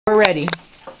We're ready.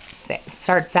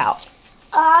 Starts out.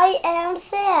 I am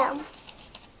Sam.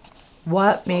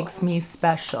 What makes me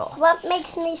special? What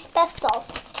makes me special?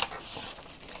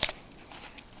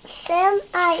 Sam,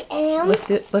 I am. Lift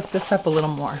this up a little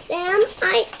more. Sam,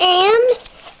 I am.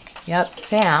 Yep,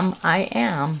 Sam, I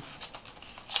am.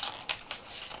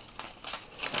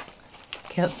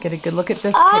 Okay, let's get a good look at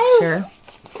this picture.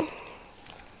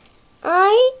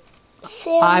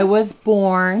 Sam. I was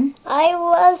born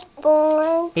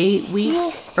 8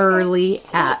 weeks early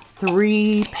at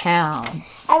 3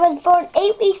 pounds. I was born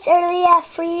 8 weeks early at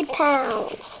 3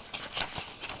 pounds.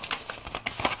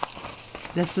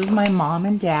 This is my mom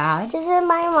and dad. This is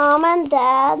my mom and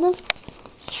dad.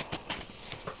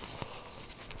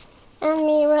 And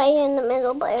me right in the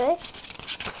middle, by the way.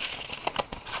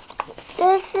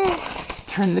 This is...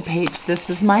 Turn the page. This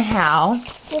is my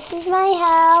house. This is my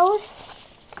house.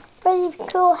 Pretty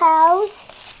cool house.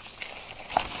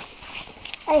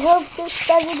 I hope this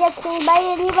doesn't get seen by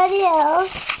anybody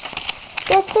else.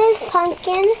 This is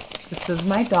Pumpkin. This is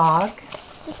my dog.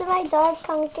 This is my dog,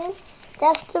 Pumpkin.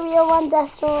 That's the real one.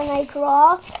 That's the one I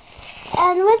draw.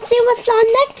 And let's see what's on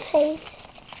the next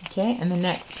page. Okay, and the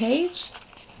next page.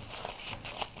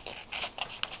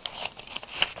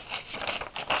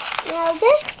 Now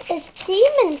this is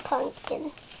Demon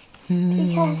Pumpkin.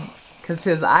 Because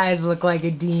his eyes look like a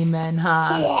demon,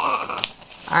 huh? Yeah.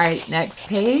 Alright, next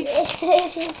page.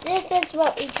 This is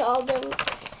what we call them.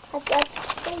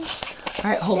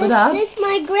 Alright, hold it up. This is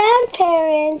my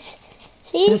grandparents.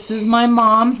 See? This is my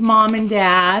mom's mom and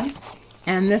dad.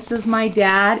 And this is my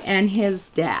dad and his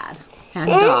dad. And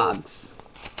dogs.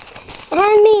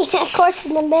 And me, of course,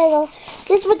 in the middle.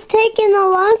 This was taken a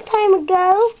long time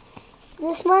ago.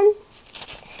 This one.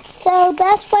 So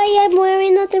that's why I'm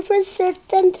wearing a different shirt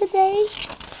than today.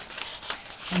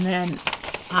 And then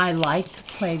I like to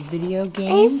play video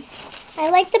games. I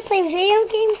like to play video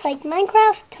games like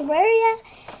Minecraft, Terraria,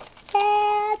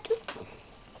 and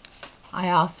I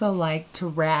also like to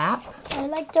rap. I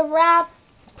like to rap.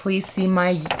 Please see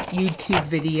my YouTube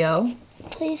video.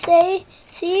 Please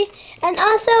see. And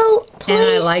also, please. And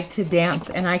I like to dance,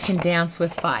 and I can dance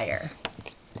with fire.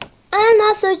 And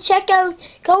also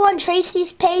go on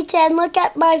Tracy's page and look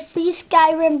at my free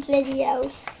Skyrim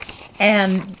videos.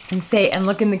 And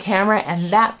look in the camera, and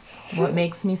that's what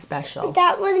makes me special.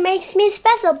 That what makes me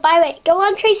special. By the way, go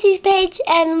on Tracy's page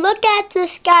and look at the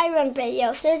Skyrim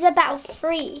videos. There's about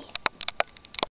 3.